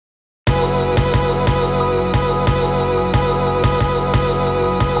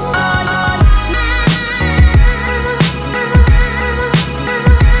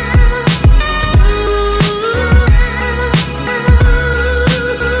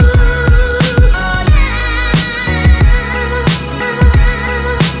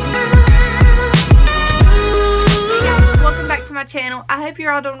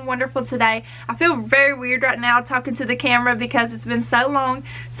you're all doing wonderful today. I feel very weird right now talking to the camera because it's been so long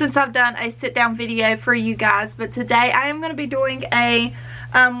since I've done a sit down video for you guys. But today I am going to be doing a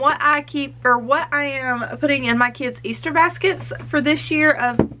what I am putting in my kids' Easter baskets for this year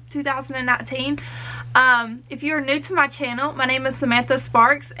of 2019. If you're new to my channel, my name is Samantha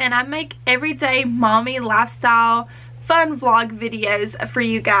Sparks and I make everyday mommy lifestyle fun vlog videos for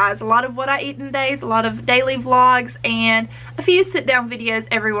you guys. A lot of what I eat in days, a lot of daily vlogs, and a few sit down videos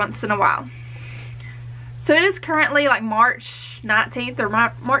every once in a while. So it is currently like March 19th or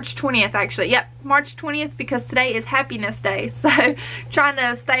March 20th actually. Yep, March 20th because today is Happiness Day. So trying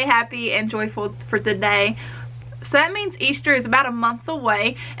to stay happy and joyful for the day. So that means Easter is about a month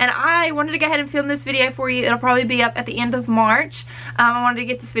away, and I wanted to go ahead and film this video for you. It'll probably be up at the end of March. I wanted to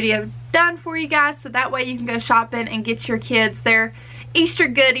get this video done for you guys so that way you can go shopping and get your kids their Easter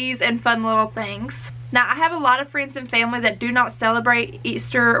goodies and fun little things. Now, I have a lot of friends and family that do not celebrate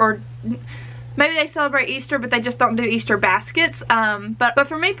Easter, or maybe they celebrate Easter but they just don't do Easter baskets. But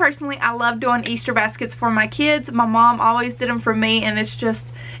for me personally, I love doing Easter baskets for my kids. My mom always did them for me, and it's just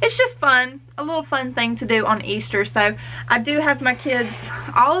fun, a little fun thing to do on Easter. So I do have my kids,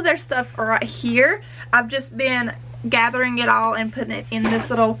 all of their stuff right here. I've just been gathering it all and putting it in this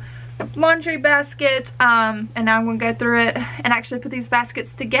little laundry basket, and now I'm going to go through it and actually put these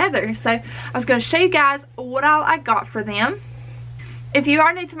baskets together. So I was going to show you guys what all I got for them. If you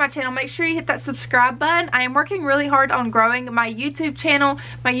are new to my channel, make sure you hit that subscribe button. I am working really hard on growing my YouTube channel,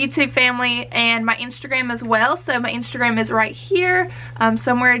 my YouTube family, and my Instagram as well. So my Instagram is right here,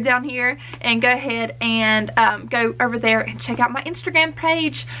 somewhere down here. And go ahead and go over there and check out my Instagram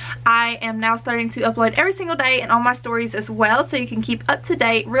page. I am now starting to upload every single day and on my stories as well. So you can keep up to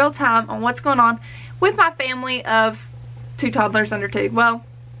date, real time on what's going on with my family of 2 toddlers under 2. Well,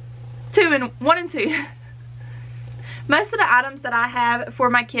 1 and 2. Most of the items that I have for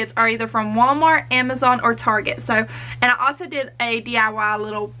my kids are either from Walmart, Amazon, or Target. So, and I also did a DIY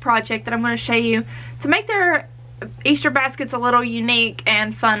little project that I'm going to show you to make their Easter baskets a little unique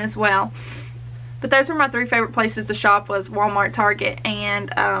and fun as well. But those were my 3 favorite places to shop, was Walmart, Target,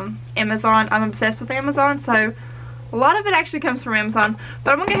 and Amazon. I'm obsessed with Amazon, so a lot of it actually comes from Amazon.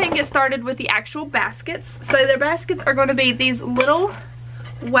 But I'm going to go ahead and get started with the actual baskets. So their baskets are going to be these little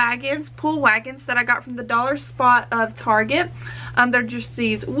wagons, pull wagons that I got from the dollar spot of Target. They're just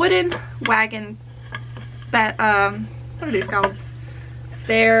these wooden wagon, what are these called?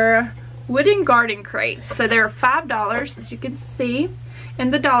 They're wooden garden crates. So they're $5, as you can see in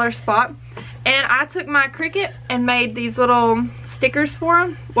the dollar spot. And I took my Cricut and made these little stickers for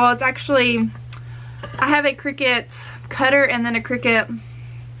them. Well, it's actually, I have a Cricut cutter and then a Cricut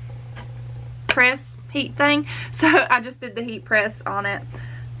press heat thing. So I just did the heat press on it.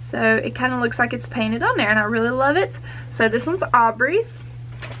 So it kind of looks like it's painted on there, and I really love it. So this one's Aubree's,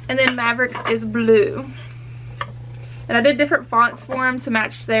 and then Maverick's is blue. And I did different fonts for them to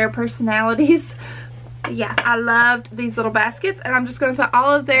match their personalities. But yeah, I loved these little baskets, and I'm just going to put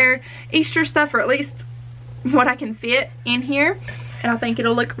all of their Easter stuff, or at least what I can fit, in here. And I think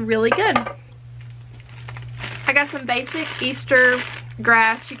it'll look really good. I got some basic Easter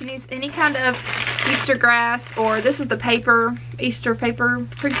grass. You can use any kind of Easter grass, or this is the paper, Easter paper,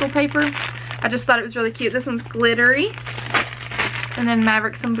 crinkle paper. I just thought it was really cute. This one's glittery. And then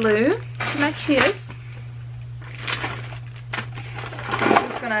Maverick some blue to match his. I'm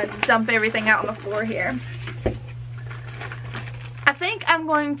just going to dump everything out on the floor here. I think I'm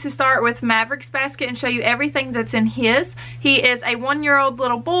going to start with Maverick's basket and show you everything that's in his. He is a 1-year-old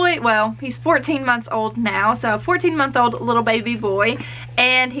little boy. Well, he's 14 months old now, so a 14-month-old little baby boy.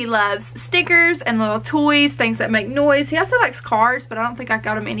 And he loves stickers and little toys, things that make noise. He also likes cars, but I don't think I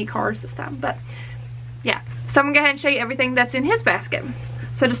got him any cars this time. But yeah, so I'm going to go ahead and show you everything that's in his basket.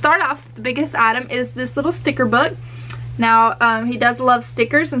 So to start off, the biggest item is this little sticker book. Now, he does love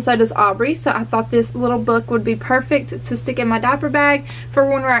stickers, and so does Aubree, so I thought this little book would be perfect to stick in my diaper bag for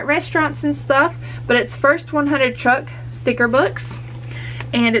when we're at restaurants and stuff. But it's First 100 Truck sticker books,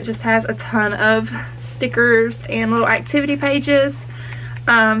 and it just has a ton of stickers and little activity pages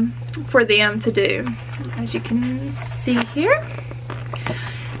for them to do, as you can see here.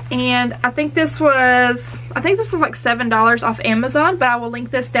 And I think this was like $7 off Amazon, but I will link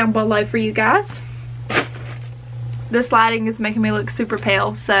this down below for you guys. This lighting is making me look super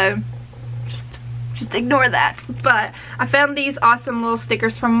pale, so just ignore that. But I found these awesome little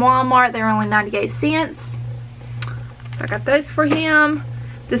stickers from Walmart. They were only 98 cents. So I got those for him.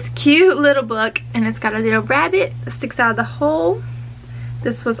 This cute little book, and it's got a little rabbit that sticks out of the hole.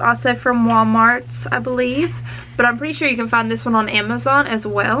 This was also from Walmart, I believe. But I'm pretty sure you can find this one on Amazon as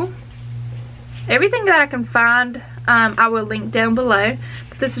well. Everything that I can find, I will link down below.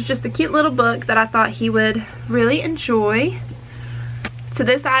 But this is just a cute little book that I thought he would really enjoy. So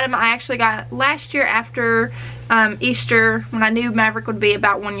this item I actually got last year after Easter, when I knew Maverick would be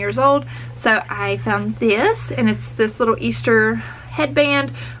about 1 year old. So I found this, and it's this little Easter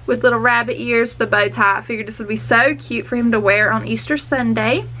headband with little rabbit ears, the bow tie. I figured this would be so cute for him to wear on Easter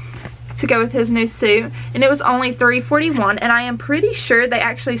Sunday to go with his new suit, and it was only $3.41, and I am pretty sure they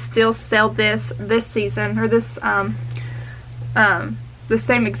actually still sell this season, or this the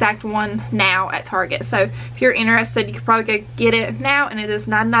same exact one now at Target. So if you're interested, you could probably go get it now, and it is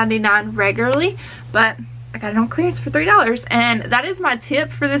 $9.99 regularly, but I got it on clearance for $3. And that is my tip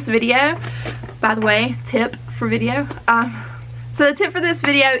for this video. By the way, tip for video. So the tip for this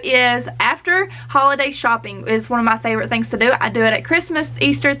video is after holiday shopping is one of my favorite things to do. I do it at Christmas,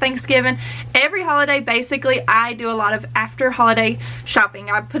 Easter, Thanksgiving. Every holiday, basically, I do a lot of after holiday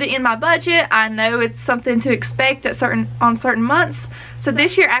shopping. I put it in my budget. I know it's something to expect at on certain months. So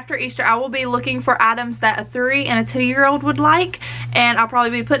this year after Easter, I will be looking for items that a 3- and a 2-year-old would like. And I'll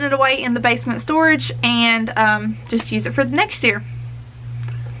probably be putting it away in the basement storage and just use it for the next year.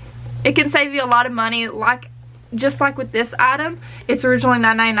 It can save you a lot of money, just like with this item. It's originally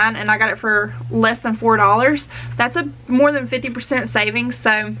 $9.99 and I got it for less than $4. That's a more than 50% savings,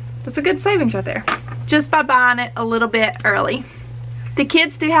 so that's a good savings right there, just by buying it a little bit early. The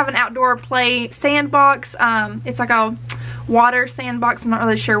kids do have an outdoor play sandbox. It's like a water sandbox. I'm not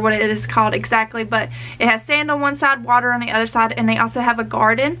really sure what it is called exactly, but it has sand on one side, water on the other side, and they also have a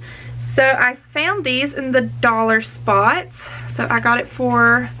garden. So I found these in the dollar spot. So I got it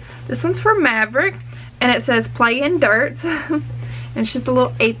for, this one's for Maverick, and it says play in dirt. And it's just a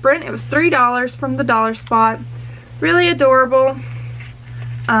little apron. It was $3 from the dollar spot. Really adorable.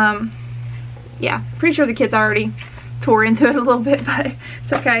 Yeah, pretty sure the kids already tore into it a little bit, but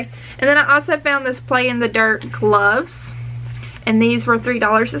it's okay. And then I also found this play in the dirt gloves, and these were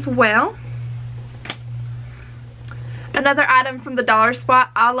 $3 as well. Another item from the dollar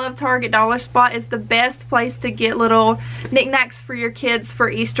spot. I love Target dollar spot. It's the best place to get little knickknacks for your kids for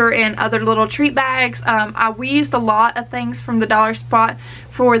Easter and other little treat bags. We used a lot of things from the dollar spot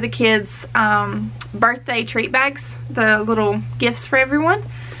for the kids' birthday treat bags, the little gifts for everyone.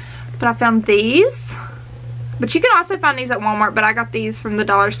 But I found these. But you can also find these at Walmart, but I got these from the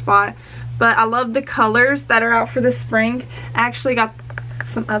dollar spot. But I love the colors that are out for this spring. I actually got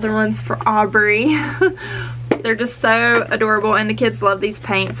some other ones for Aubree. They're just so adorable, and the kids love these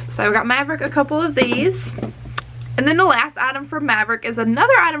paints. So I got Maverick a couple of these. And then the last item for Maverick is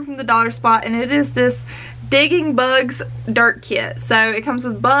another item from the dollar spot, and it is this Digging Bugs dirt kit. So it comes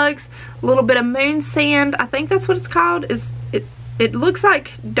with bugs, a little bit of moon sand. I think that's what it's called. It looks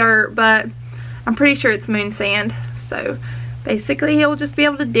like dirt, but I'm pretty sure it's moon sand. So basically he'll just be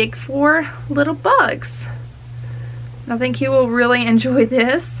able to dig for little bugs. I think he will really enjoy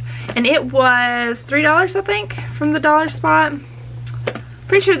this. And it was $3, I think, from the dollar spot.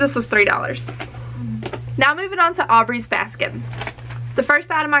 Pretty sure this was $3. Now moving on to Aubree's basket. The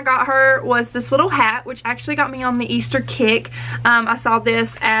first item I got her was this little hat, which actually got me on the Easter kick. I saw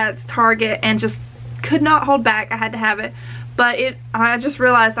this at Target and just could not hold back. I had to have it. But I just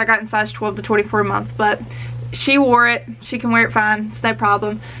realized I got in size 12 to 24 a month. But she wore it. She can wear it fine. It's no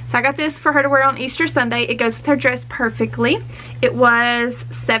problem. So I got this for her to wear on Easter Sunday. It goes with her dress perfectly. It was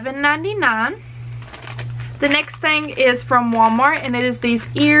 $7.99. The next thing is from Walmart, and it is these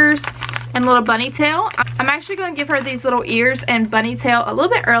ears and little bunny tail. I'm actually going to give her these little ears and bunny tail a little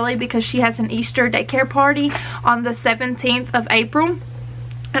bit early because she has an Easter daycare party on the 17th of April.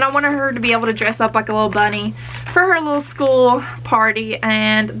 And I wanted her to be able to dress up like a little bunny for her little school party.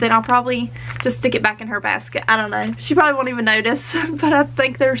 And then I'll probably just stick it back in her basket. I don't know. She probably won't even notice. But I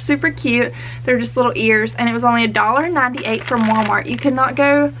think they're super cute. They're just little ears. And it was only $1.98 from Walmart. You could not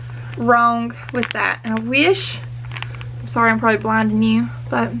go wrong with that. And I wish, I'm sorry I'm probably blinding you,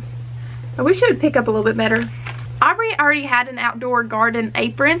 but I wish it would pick up a little bit better. Aubree already had an outdoor garden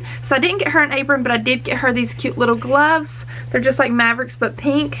apron, so I didn't get her an apron, but I did get her these cute little gloves. They're just like Mavericks but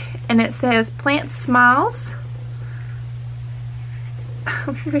pink, and it says Plant Smiles.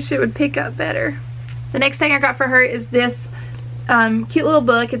 I wish it would pick up better. The next thing I got for her is this cute little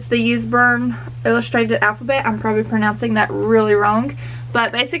book. It's the Usborne Illustrated Alphabet. I'm probably pronouncing that really wrong,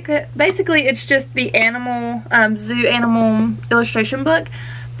 but basically it's just the animal zoo animal illustration book.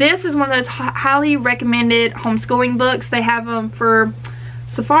 This is one of those highly recommended homeschooling books. They have them for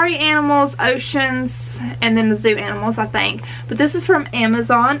safari animals, oceans, and then the zoo animals, I think. But this is from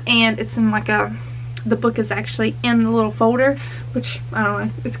Amazon, and it's in like the book is actually in the little folder, which, I don't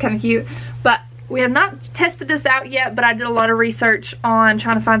know, it's kind of cute. But we have not tested this out yet, but I did a lot of research on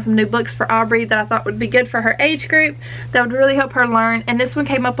trying to find some new books for Aubree that I thought would be good for her age group, that would really help her learn, and this one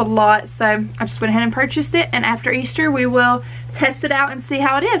came up a lot, so I just went ahead and purchased it, and after Easter we will test it out and see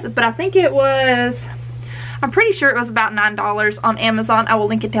how it is. But I think it was, I'm pretty sure it was about $9 on Amazon. I will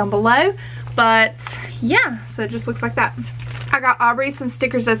link it down below. But yeah, so it just looks like that. I got Aubree some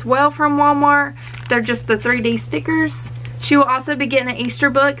stickers as well from Walmart. They're just the 3D stickers. She will also be getting an Easter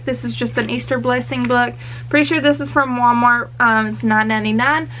book. This is just an Easter blessing book. Pretty sure this is from Walmart. It's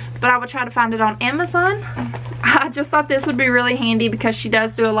 $9.99, but I will try to find it on Amazon. I just thought this would be really handy because she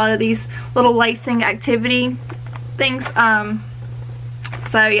does do a lot of these little lacing activity things.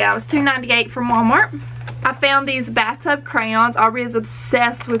 So yeah, it was $2.98 from Walmart. I found these bathtub crayons. Aubree is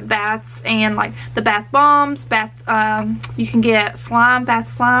obsessed with baths and like the bath bombs, you can get slime,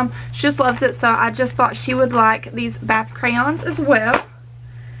 bath slime. She just loves it, so I just thought she would like these bath crayons as well.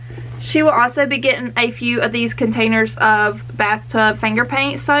 She will also be getting a few of these containers of bathtub finger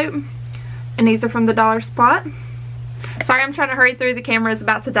paint soap, and these are from the Dollar Spot. Sorry, I'm trying to hurry through, the camera is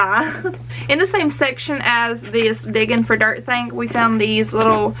about to die. In the same section as this digging for dirt thing, we found these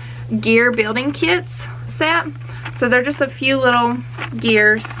little gear building kits set. So they're just a few little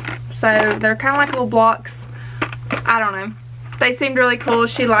gears, so they're kind of like little blocks. I don't know, they seemed really cool.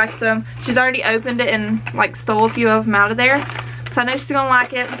 She liked them. She's already opened it and like stole a few of them out of there, so I know she's gonna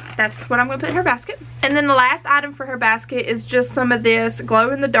like it. That's what I'm gonna put in her basket. And then the last item for her basket is just some of this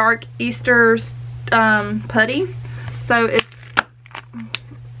glow in the dark Easter putty. So it's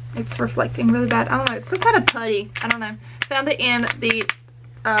reflecting really bad. I don't know, it's some kind of putty. I don't know. Found it in the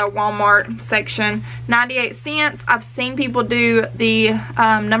Walmart section, 98 cents. I've seen people do the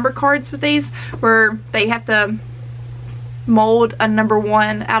number cards with these where they have to mold a number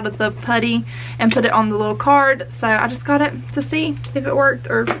 1 out of the putty and put it on the little card. So I just got it to see if it worked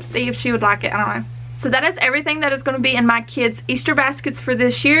or see if she would like it. I don't know. So that is everything that is going to be in my kids' Easter baskets for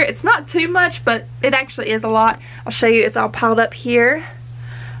this year. It's not too much, but it actually is a lot. I'll show you. It's all piled up here.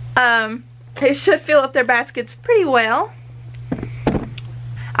 They should fill up their baskets pretty well.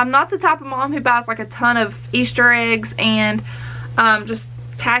 I'm not the type of mom who buys like a ton of Easter eggs and just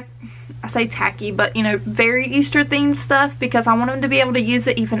I say tacky, but you know, very Easter themed stuff, because I want them to be able to use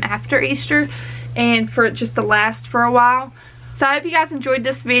it even after Easter and for it just to last for a while. So I hope you guys enjoyed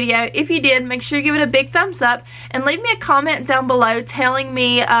this video. If you did, make sure you give it a big thumbs up and leave me a comment down below telling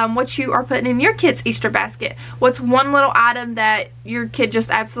me what you are putting in your kid's Easter basket. What's one little item that your kid just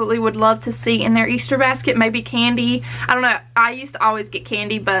absolutely would love to see in their Easter basket? Maybe candy. I don't know. I used to always get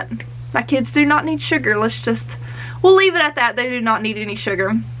candy, but my kids do not need sugar. We'll leave it at that. They do not need any sugar.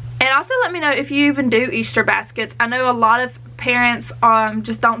 And also let me know if you even do Easter baskets. I know a lot of parents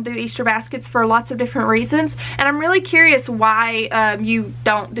just don't do Easter baskets for lots of different reasons, and I'm really curious why you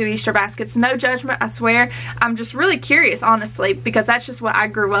don't do Easter baskets. No judgment, I swear. I'm just really curious, honestly, because that's just what I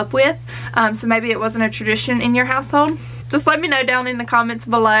grew up with. So maybe it wasn't a tradition in your household. Just let me know down in the comments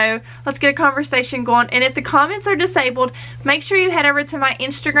below. Let's get a conversation going. And if the comments are disabled, make sure you head over to my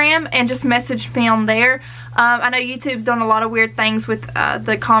Instagram and just message me on there. I know YouTube's done a lot of weird things with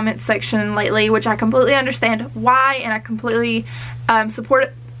the comments section lately, which I completely understand why, and I completely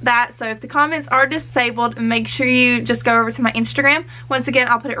support that. So if the comments are disabled, make sure you just go over to my Instagram. Once again,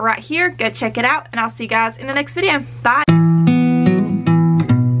 I'll put it right here. Go check it out, and I'll see you guys in the next video. Bye.